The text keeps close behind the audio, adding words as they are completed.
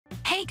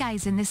Hey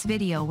guys, in this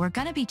video we're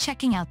gonna be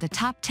checking out the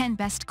top 10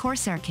 best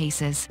Corsair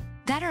cases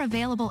that are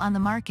available on the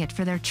market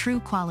for their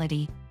true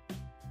quality.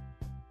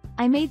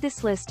 I made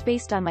this list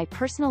based on my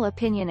personal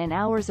opinion and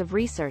hours of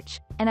research,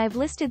 and I've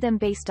listed them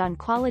based on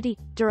quality,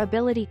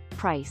 durability,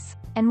 price,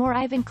 and more.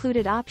 I've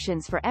included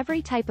options for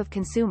every type of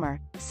consumer,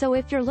 so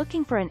if you're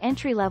looking for an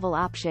entry-level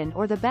option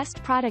or the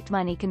best product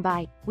money can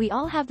buy, we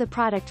all have the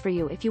product for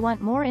you. If you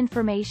want more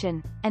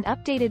information and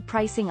updated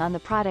pricing on the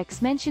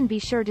products mentioned, be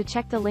sure to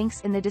check the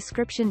links in the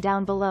description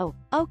down below.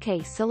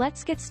 Okay, so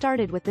let's get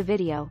started with the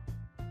video.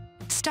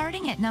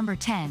 Starting at number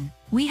 10,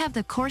 we have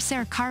the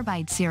Corsair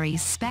Carbide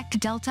series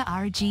SPEC-DELTA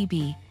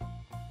RGB.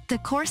 The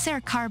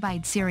Corsair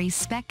Carbide series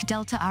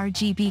SPEC-DELTA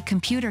RGB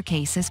computer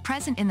case is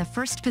present in the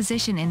first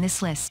position in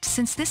this list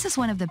since this is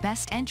one of the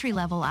best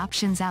entry-level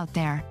options out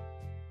there.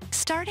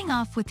 Starting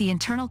off with the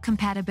internal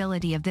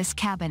compatibility of this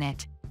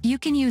cabinet, you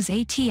can use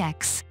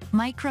ATX,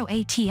 micro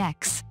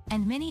ATX,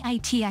 and mini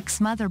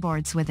ITX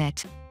motherboards with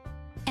it.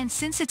 And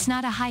since it's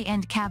not a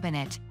high-end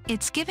cabinet,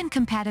 it's given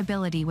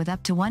compatibility with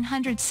up to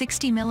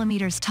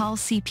 160mm tall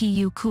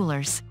CPU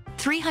coolers,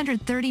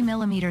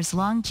 330mm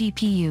long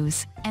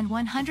GPUs, and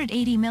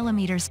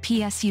 180mm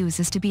PSUs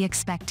is to be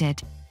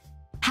expected.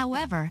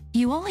 However,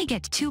 you only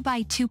get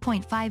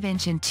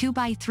 2x2.5-inch and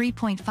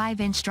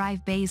 2x3.5-inch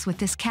drive bays with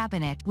this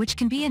cabinet, which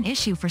can be an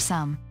issue for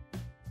some.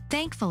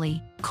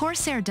 Thankfully,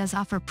 Corsair does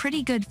offer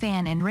pretty good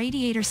fan and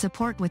radiator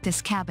support with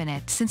this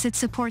cabinet since it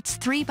supports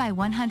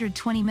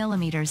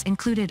 3x120mm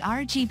included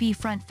RGB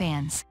front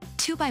fans,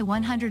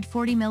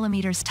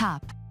 2x140mm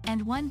top,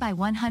 and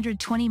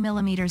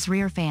 1x120mm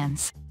rear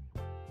fans.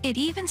 It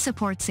even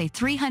supports a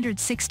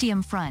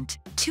 360mm front,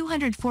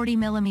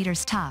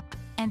 240mm top,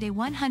 and a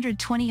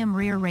 120mm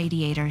rear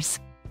radiators.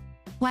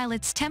 While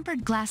its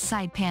tempered glass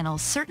side panel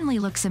certainly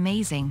looks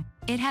amazing,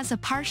 it has a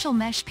partial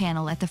mesh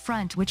panel at the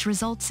front which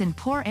results in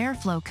poor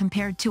airflow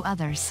compared to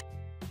others.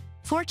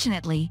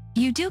 Fortunately,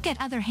 you do get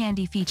other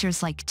handy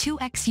features like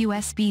 2x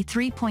USB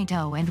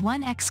 3.0 and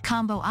 1x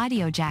combo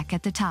audio jack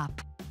at the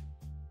top.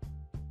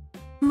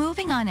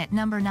 Moving on at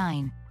number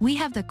 9, we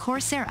have the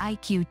Corsair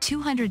iCUE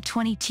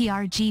 220T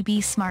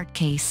RGB Smart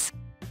Case.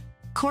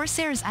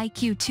 Corsair's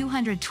iCUE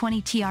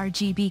 220T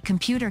RGB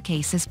computer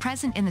case is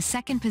present in the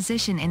second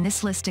position in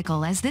this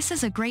listicle, as this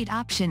is a great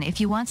option if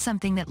you want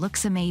something that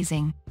looks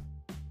amazing.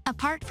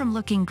 Apart from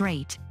looking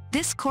great,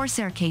 this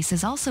Corsair case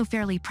is also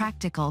fairly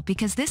practical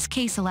because this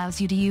case allows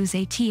you to use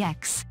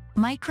ATX,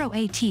 micro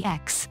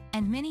ATX,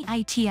 and mini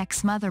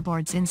ITX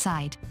motherboards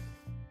inside.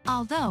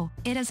 Although,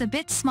 it is a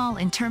bit small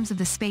in terms of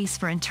the space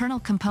for internal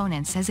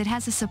components, as it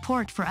has a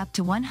support for up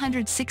to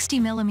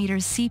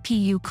 160mm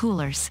CPU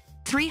coolers,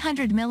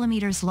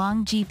 300mm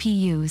long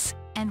GPUs,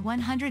 and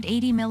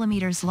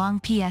 180mm long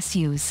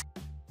PSUs.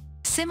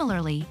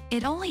 Similarly,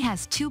 it only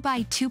has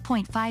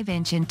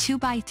 2x2.5-inch and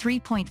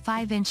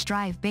 2x3.5-inch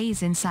drive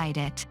bays inside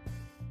it.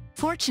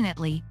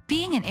 Fortunately,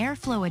 being an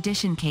airflow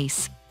edition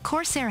case,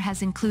 Corsair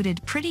has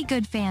included pretty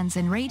good fans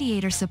and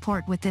radiator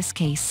support with this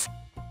case.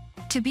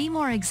 To be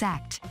more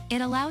exact,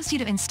 it allows you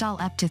to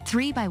install up to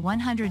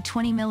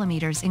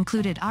 3x120mm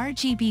included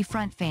RGB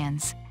front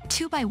fans,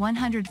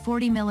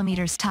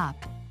 2x140mm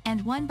top,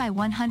 and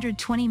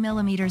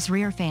 1x120mm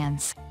rear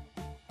fans.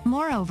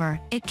 Moreover,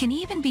 it can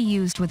even be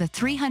used with a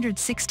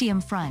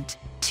 360mm front,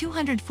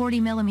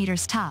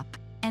 240mm top,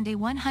 and a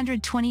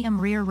 120mm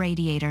rear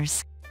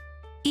radiators.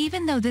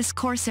 Even though this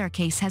Corsair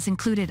case has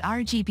included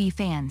RGB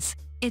fans,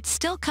 it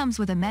still comes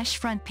with a mesh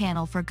front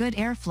panel for good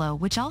airflow,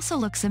 which also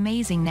looks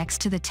amazing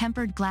next to the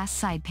tempered glass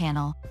side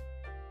panel.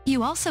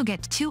 You also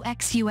get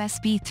 2x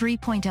USB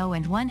 3.0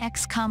 and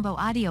 1x combo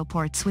audio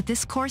ports with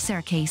this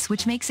Corsair case,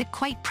 which makes it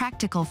quite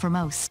practical for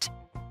most.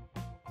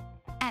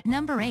 At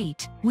number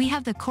 8, we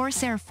have the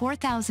Corsair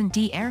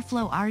 4000D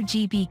Airflow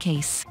RGB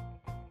case.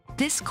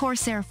 This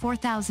Corsair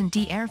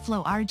 4000D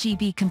Airflow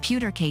RGB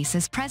computer case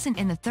is present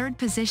in the third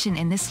position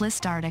in this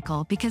list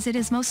article because it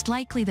is most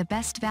likely the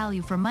best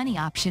value for money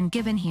option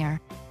given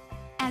here.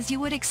 As you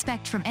would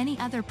expect from any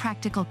other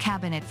practical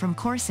cabinet from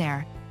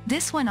Corsair,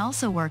 this one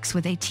also works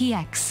with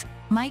ATX,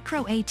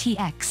 micro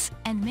ATX,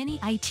 and mini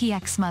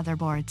ITX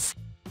motherboards.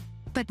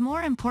 But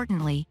more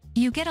importantly,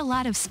 you get a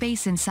lot of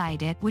space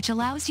inside it, which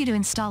allows you to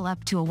install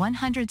up to a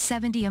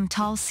 170mm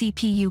tall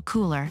CPU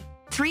cooler,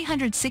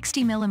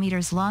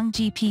 360mm long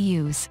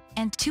GPUs,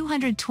 and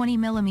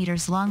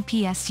 220mm long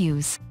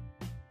PSUs.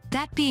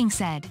 That being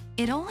said,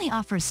 it only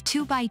offers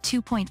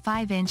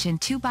 2x2.5-inch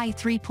and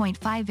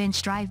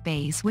 2x3.5-inch drive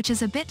bays, which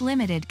is a bit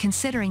limited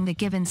considering the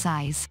given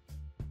size.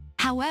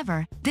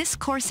 However, this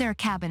Corsair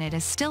cabinet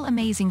is still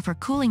amazing for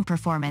cooling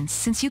performance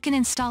since you can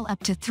install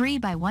up to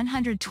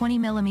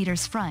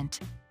 3x120mm front,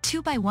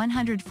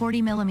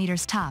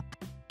 2x140mm top,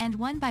 and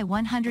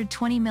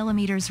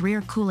 1x120mm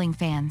rear cooling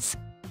fans.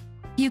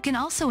 You can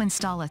also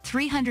install a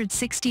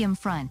 360mm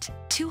front,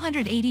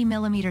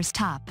 280mm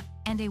top,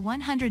 and a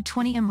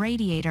 120mm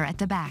radiator at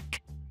the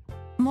back.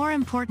 More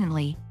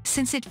importantly,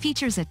 since it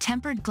features a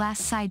tempered glass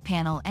side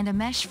panel and a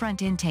mesh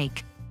front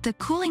intake, the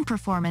cooling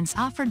performance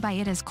offered by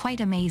it is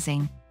quite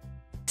amazing.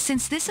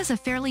 Since this is a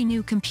fairly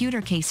new computer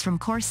case from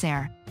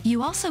Corsair,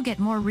 you also get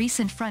more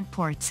recent front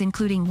ports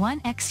including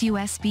 1x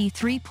USB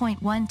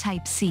 3.1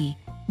 Type-C,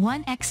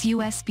 1x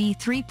USB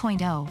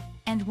 3.0,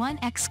 and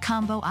 1x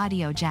combo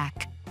audio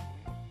jack.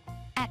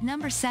 At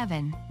number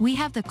 7, we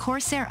have the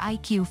Corsair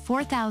iCUE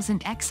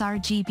 4000X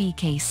RGB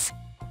case.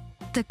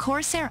 The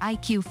Corsair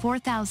iCUE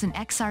 4000X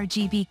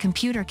RGB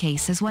computer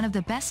case is one of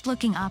the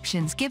best-looking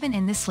options given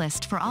in this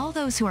list for all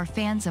those who are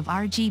fans of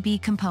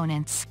RGB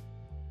components.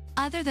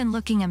 Other than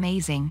looking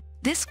amazing,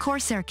 this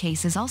Corsair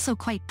case is also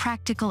quite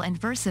practical and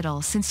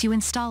versatile since you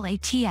install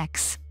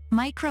ATX,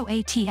 micro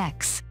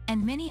ATX,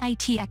 and mini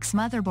ITX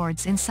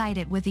motherboards inside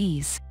it with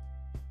ease.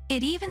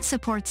 It even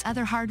supports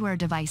other hardware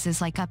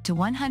devices like up to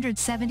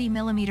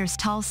 170mm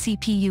tall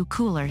CPU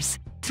coolers,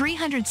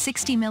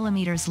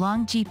 360mm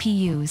long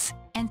GPUs,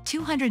 and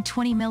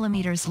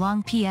 220mm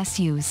long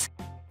PSUs.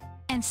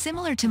 And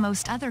similar to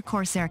most other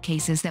Corsair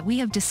cases that we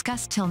have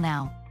discussed till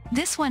now,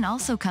 this one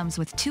also comes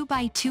with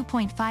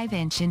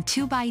 2x2.5-inch and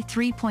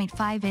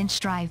 2x3.5-inch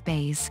drive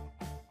bays.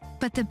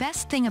 But the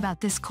best thing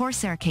about this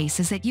Corsair case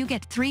is that you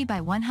get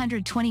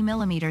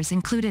 3x120mm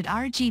included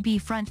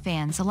RGB front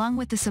fans along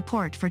with the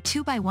support for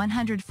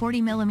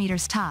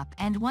 2x140mm top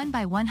and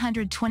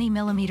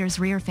 1x120mm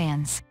rear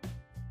fans.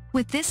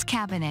 With this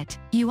cabinet,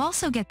 you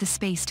also get the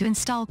space to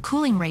install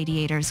cooling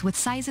radiators with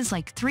sizes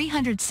like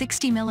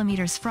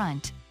 360mm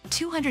front,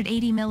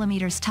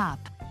 280mm top,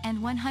 and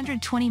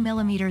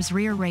 120mm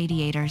rear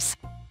radiators.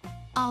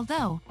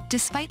 Although,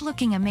 despite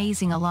looking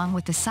amazing along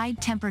with the side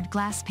tempered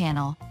glass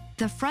panel,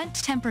 the front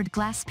tempered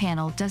glass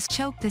panel does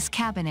choke this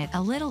cabinet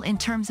a little in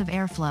terms of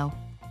airflow.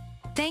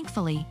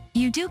 Thankfully,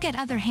 you do get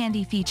other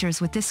handy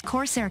features with this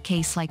Corsair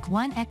case like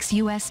 1x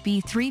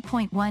USB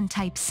 3.1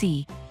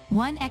 Type-C,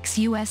 1x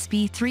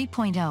USB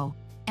 3.0,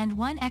 and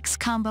 1x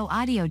combo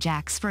audio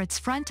jacks for its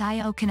front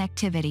I/O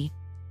connectivity.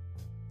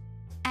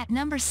 At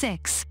number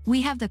 6,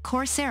 we have the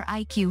Corsair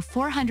iCUE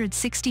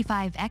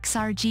 465X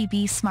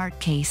RGB Smart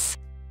Case.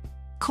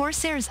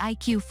 Corsair's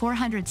iCUE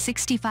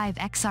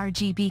 465X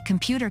RGB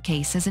computer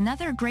case is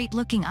another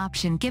great-looking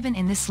option given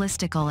in this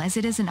listicle as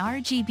it is an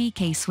RGB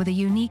case with a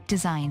unique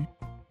design.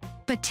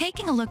 But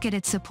taking a look at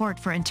its support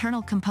for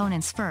internal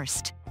components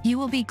first, you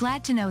will be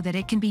glad to know that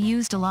it can be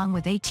used along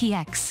with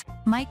ATX,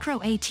 micro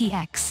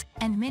ATX,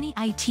 and mini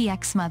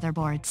ITX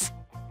motherboards.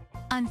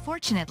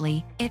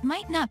 Unfortunately, it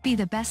might not be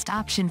the best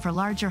option for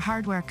larger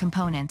hardware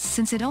components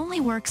since it only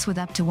works with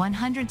up to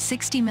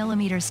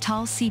 160mm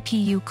tall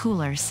CPU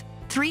coolers,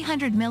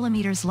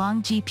 300mm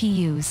long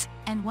GPUs,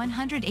 and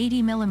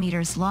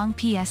 180mm long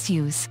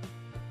PSUs.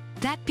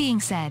 That being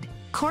said,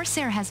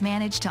 Corsair has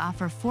managed to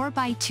offer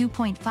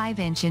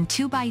 4x2.5-inch and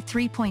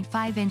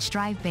 2x3.5-inch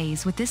drive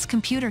bays with this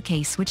computer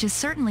case, which is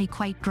certainly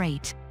quite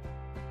great.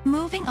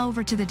 Moving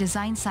over to the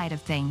design side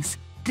of things,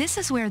 this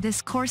is where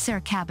this Corsair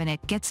cabinet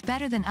gets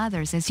better than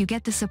others as you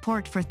get the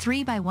support for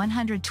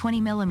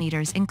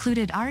 3x120mm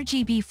included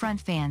RGB front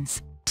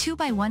fans,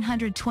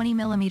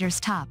 2x120mm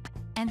top,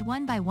 and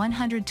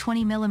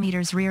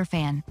 1x120mm rear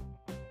fan.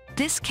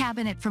 This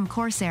cabinet from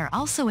Corsair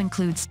also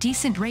includes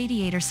decent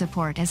radiator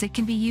support as it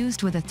can be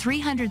used with a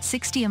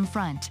 360mm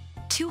front,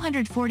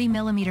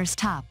 240mm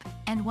top,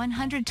 and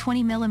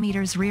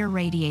 120mm rear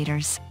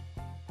radiators.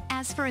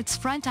 As for its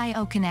front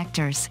I/O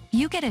connectors,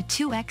 you get a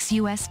 2x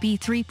USB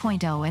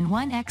 3.0 and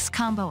 1x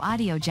combo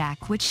audio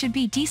jack, which should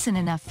be decent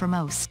enough for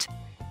most.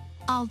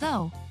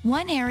 Although,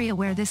 one area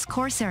where this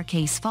Corsair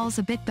case falls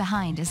a bit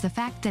behind is the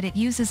fact that it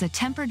uses a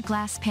tempered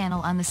glass panel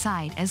on the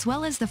side as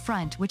well as the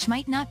front, which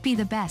might not be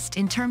the best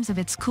in terms of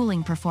its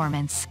cooling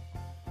performance.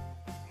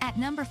 At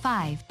number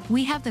 5,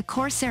 we have the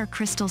Corsair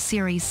Crystal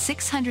Series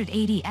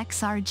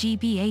 680X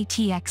RGB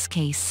ATX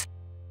case.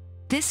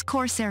 This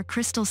Corsair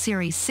Crystal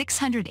Series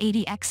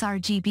 680X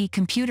RGB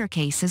computer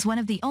case is one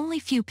of the only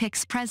few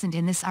picks present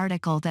in this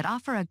article that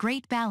offer a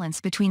great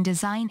balance between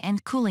design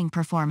and cooling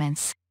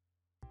performance.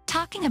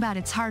 Talking about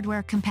its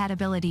hardware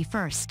compatibility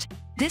first,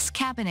 this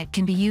cabinet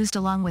can be used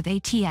along with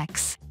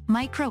ATX,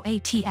 micro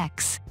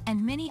ATX,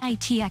 and mini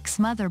ITX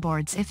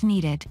motherboards if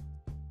needed.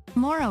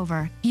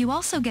 Moreover, you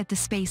also get the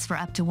space for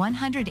up to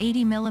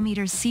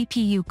 180mm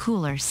CPU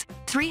coolers,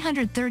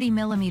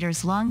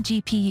 330mm long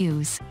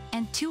GPUs,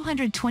 and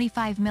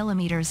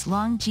 225mm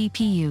long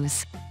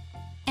GPUs.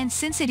 And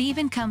since it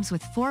even comes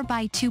with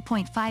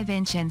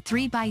 4x2.5-inch and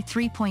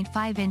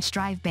 3x3.5-inch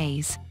drive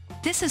bays,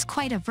 this is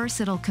quite a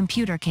versatile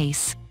computer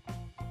case.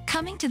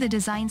 Coming to the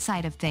design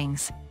side of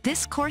things,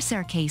 this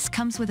Corsair case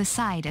comes with a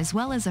side as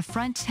well as a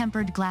front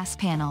tempered glass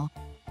panel.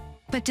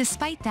 But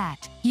despite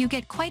that, you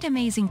get quite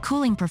amazing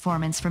cooling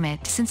performance from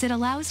it since it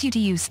allows you to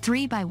use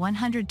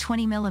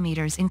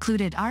 3x120mm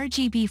included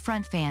RGB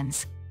front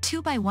fans,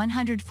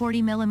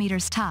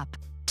 2x140mm top,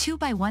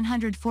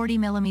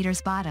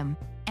 2x140mm bottom,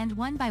 and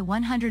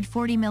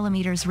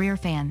 1x140mm rear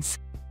fans.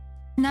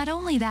 Not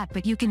only that,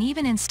 but you can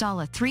even install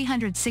a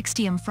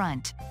 360mm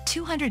front,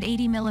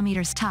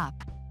 280mm top,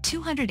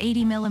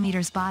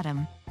 280mm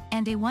bottom,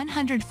 and a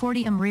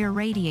 140mm rear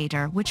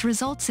radiator, which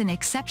results in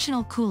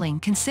exceptional cooling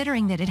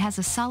considering that it has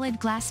a solid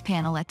glass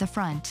panel at the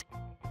front.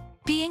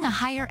 Being a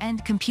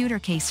higher-end computer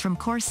case from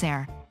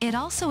Corsair, it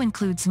also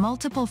includes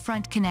multiple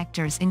front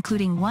connectors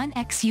including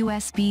 1x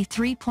USB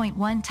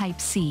 3.1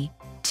 Type-C,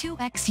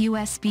 2x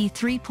USB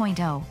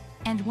 3.0,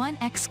 and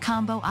 1x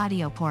combo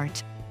audio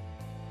port.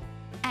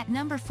 At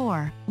number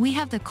 4, we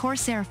have the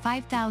Corsair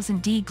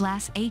 5000D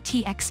Glass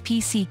ATX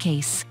PC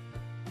case.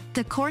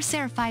 The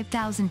Corsair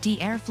 5000D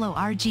Airflow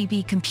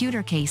RGB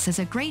computer case is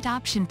a great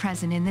option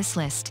present in this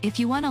list if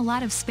you want a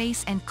lot of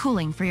space and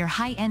cooling for your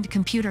high-end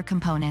computer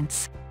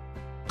components.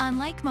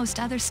 Unlike most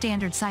other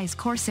standard-size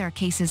Corsair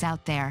cases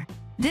out there,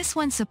 this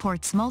one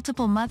supports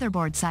multiple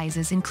motherboard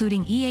sizes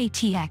including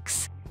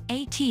eATX,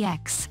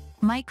 ATX,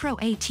 Micro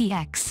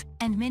ATX,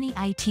 and Mini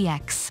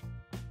ITX.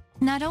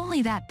 Not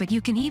only that, but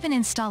you can even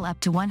install up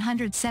to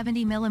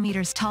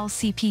 170mm tall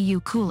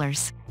CPU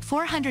coolers,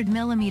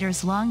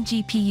 400mm long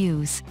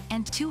GPUs,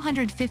 and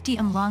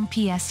 250mm long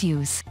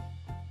PSUs.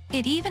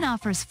 It even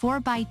offers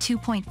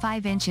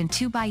 4x2.5-inch and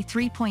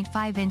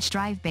 2x3.5-inch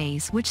drive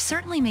bays, which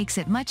certainly makes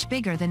it much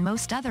bigger than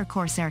most other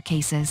Corsair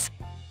cases.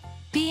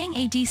 Being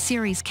a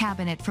D-series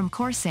cabinet from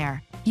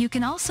Corsair, you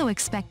can also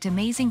expect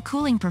amazing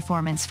cooling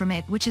performance from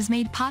it, which is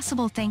made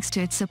possible thanks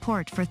to its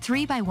support for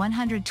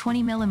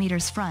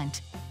 3x120mm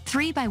front,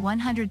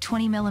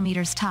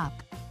 3x120mm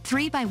top,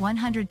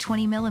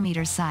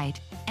 3x120mm side,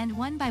 and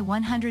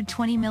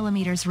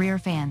 1x120mm rear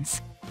fans.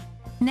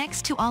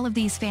 Next to all of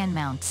these fan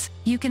mounts,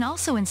 you can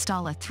also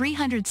install a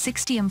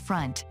 360mm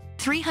front,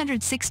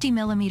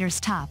 360mm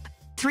top,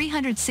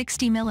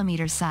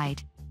 360mm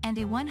side, and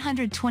a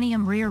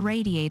 120mm rear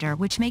radiator,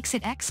 which makes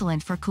it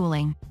excellent for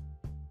cooling.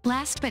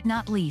 Last but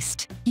not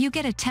least, you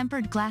get a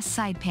tempered glass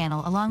side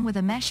panel along with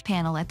a mesh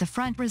panel at the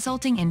front,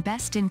 resulting in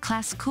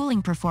best-in-class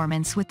cooling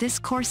performance with this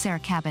Corsair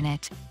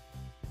cabinet.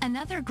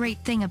 Another great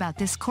thing about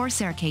this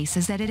Corsair case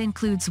is that it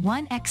includes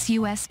 1x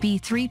USB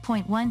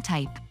 3.1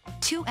 type,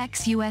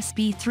 2x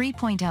USB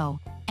 3.0,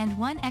 and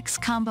 1x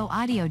combo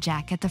audio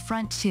jack at the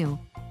front too.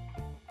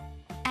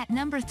 At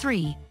number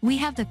 3, we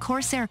have the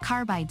Corsair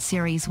Carbide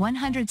Series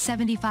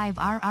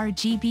 175R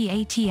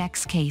RGB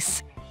ATX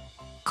case.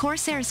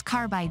 Corsair's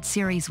Carbide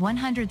Series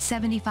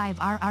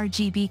 175R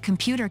RGB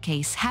computer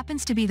case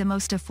happens to be the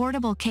most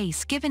affordable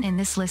case given in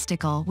this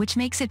listicle, which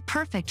makes it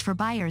perfect for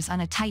buyers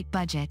on a tight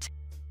budget.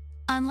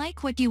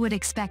 Unlike what you would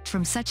expect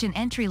from such an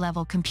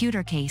entry-level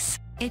computer case,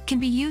 it can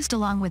be used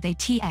along with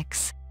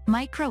ATX,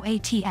 Micro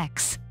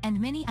ATX, and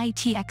Mini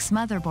ITX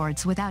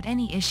motherboards without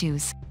any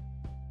issues.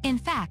 In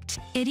fact,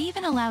 it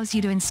even allows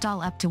you to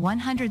install up to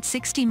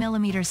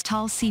 160mm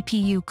tall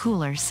CPU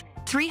coolers,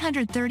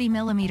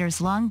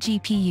 330mm long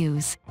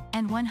GPUs,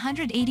 and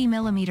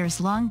 180mm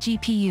long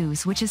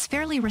GPUs, which is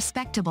fairly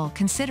respectable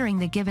considering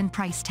the given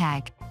price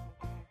tag.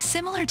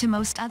 Similar to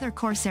most other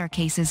Corsair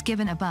cases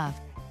given above,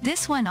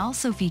 this one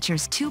also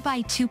features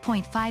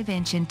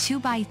 2x2.5-inch and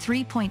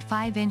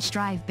 2x3.5-inch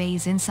drive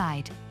bays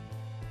inside.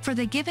 For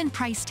the given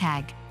price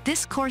tag,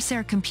 this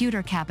Corsair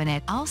computer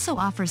cabinet also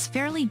offers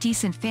fairly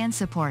decent fan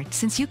support,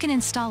 since you can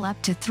install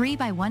up to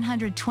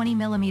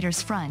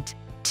 3x120mm front,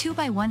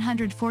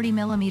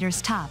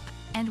 2x140mm top,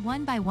 and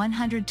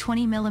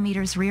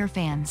 1x120mm rear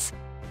fans.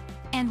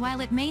 And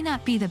while it may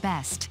not be the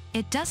best,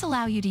 it does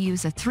allow you to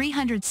use a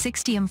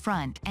 360mm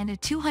front and a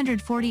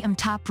 240mm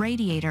top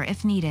radiator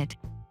if needed.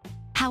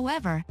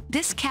 However,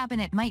 this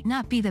cabinet might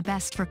not be the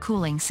best for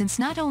cooling, since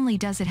not only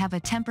does it have a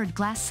tempered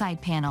glass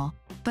side panel,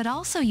 but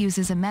also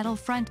uses a metal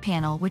front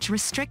panel, which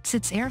restricts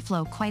its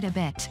airflow quite a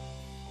bit.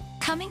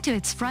 Coming to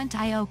its front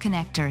I/O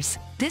connectors,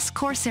 this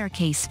Corsair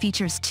case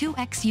features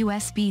 2x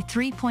USB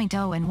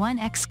 3.0 and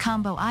 1x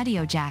combo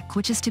audio jack,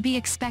 which is to be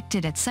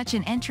expected at such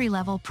an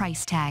entry-level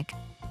price tag.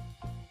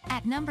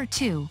 At number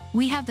 2,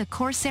 we have the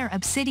Corsair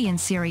Obsidian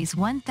Series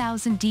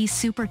 1000D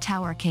Super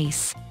Tower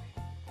case.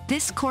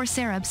 This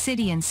Corsair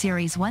Obsidian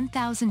Series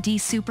 1000D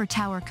Super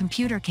Tower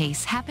computer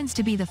case happens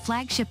to be the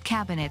flagship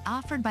cabinet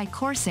offered by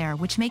Corsair,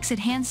 which makes it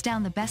hands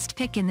down the best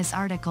pick in this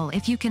article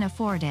if you can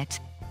afford it.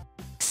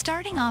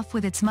 Starting off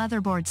with its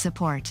motherboard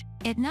support,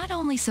 it not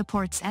only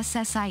supports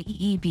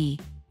SSI-EEB,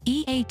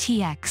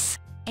 eATX,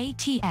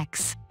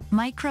 ATX,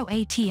 Micro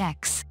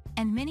ATX,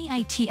 and Mini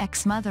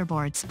ITX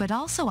motherboards, but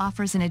also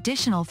offers an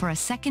additional for a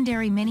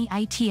secondary Mini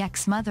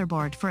ITX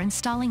motherboard for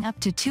installing up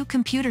to 2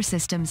 computer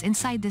systems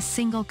inside this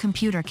single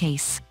computer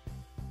case.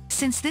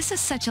 Since this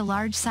is such a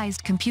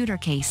large-sized computer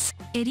case,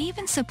 it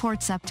even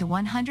supports up to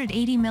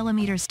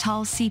 180mm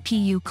tall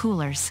CPU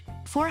coolers,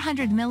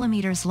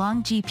 400mm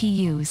long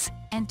GPUs,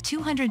 and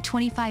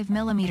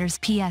 225mm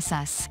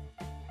PSUs.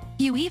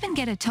 You even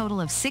get a total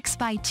of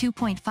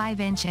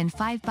 6x2.5-inch and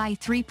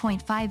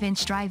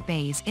 5x3.5-inch drive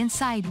bays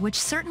inside, which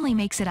certainly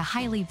makes it a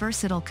highly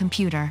versatile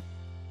computer.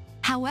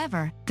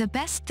 However, the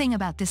best thing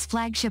about this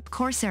flagship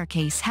Corsair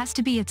case has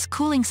to be its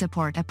cooling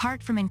support.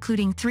 Apart from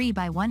including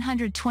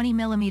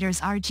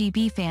 3x120mm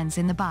RGB fans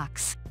in the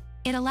box,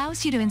 it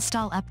allows you to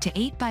install up to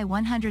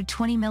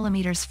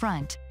 8x120mm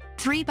front,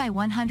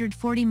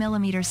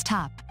 3x140mm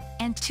top,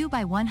 and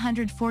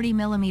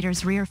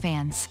 2x140mm rear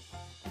fans.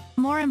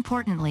 More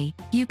importantly,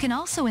 you can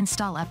also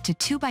install up to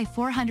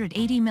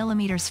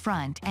 2x480mm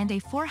front and a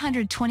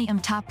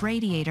 420mm top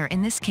radiator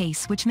in this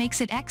case, which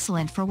makes it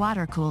excellent for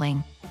water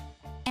cooling.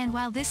 And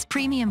while this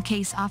premium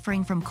case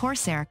offering from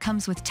Corsair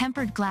comes with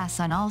tempered glass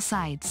on all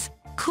sides,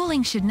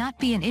 cooling should not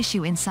be an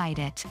issue inside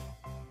it.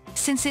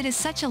 Since it is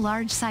such a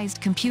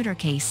large-sized computer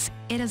case,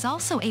 it is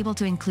also able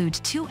to include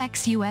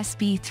 2x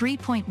USB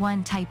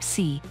 3.1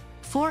 Type-C,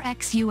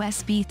 4x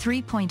USB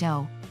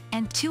 3.0,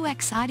 and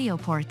 2x audio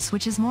ports,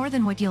 which is more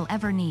than what you'll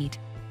ever need.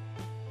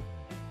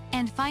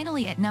 And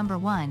finally at number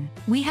 1,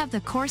 we have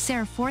the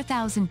Corsair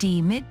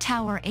 4000D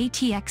Mid-Tower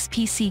ATX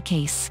PC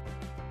case.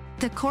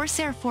 The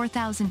Corsair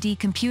 4000D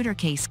computer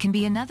case can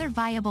be another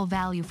viable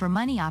value for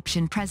money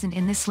option present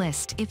in this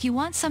list if you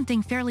want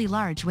something fairly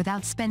large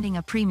without spending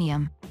a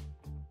premium.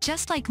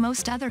 Just like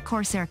most other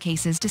Corsair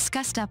cases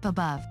discussed up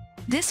above,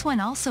 this one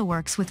also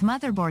works with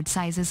motherboard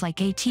sizes like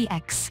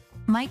ATX,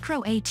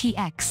 Micro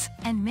ATX,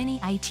 and Mini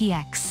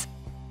ITX.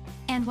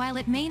 And while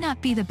it may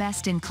not be the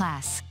best in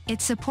class,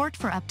 its support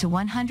for up to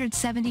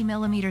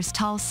 170mm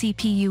tall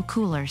CPU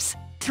coolers,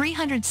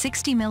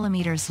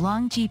 360mm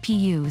long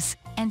GPUs,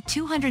 and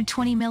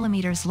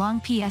 220mm long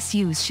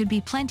PSUs should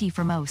be plenty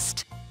for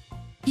most.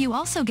 You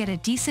also get a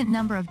decent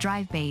number of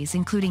drive bays,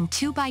 including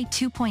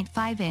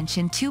 2x2.5-inch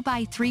and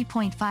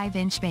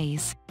 2x3.5-inch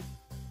bays.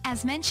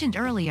 As mentioned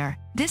earlier,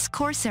 this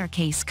Corsair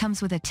case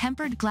comes with a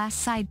tempered glass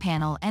side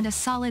panel and a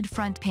solid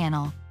front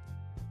panel.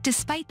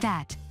 Despite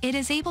that, it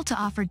is able to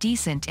offer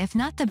decent if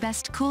not the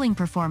best cooling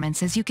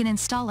performance, as you can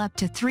install up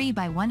to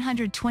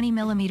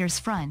 3x120mm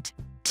front,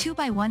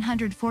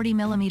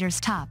 2x140mm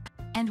top,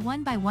 and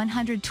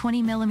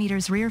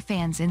 1x120mm rear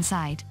fans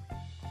inside.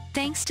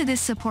 Thanks to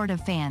this support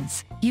of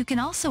fans, you can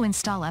also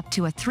install up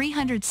to a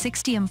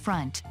 360mm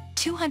front,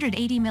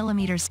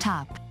 280mm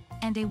top,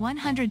 and a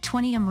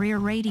 120mm rear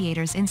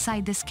radiators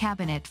inside this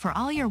cabinet for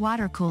all your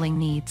water cooling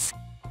needs.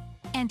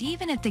 And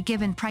even at the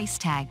given price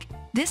tag,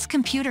 this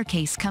computer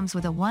case comes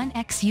with a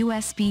 1x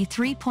USB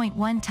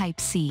 3.1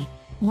 Type-C,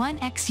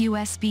 1x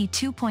USB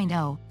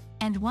 2.0,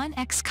 and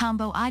 1x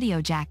combo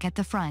audio jack at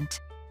the front.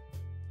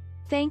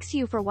 Thanks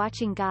you for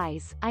watching,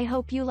 guys. I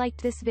hope you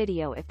liked this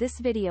video. If this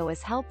video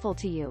is helpful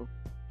to you,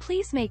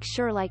 please make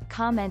sure like,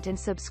 comment and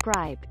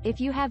subscribe.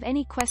 If you have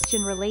any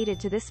question related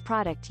to this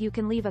product, you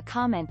can leave a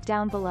comment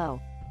down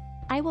below.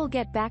 I will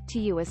get back to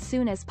you as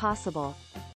soon as possible.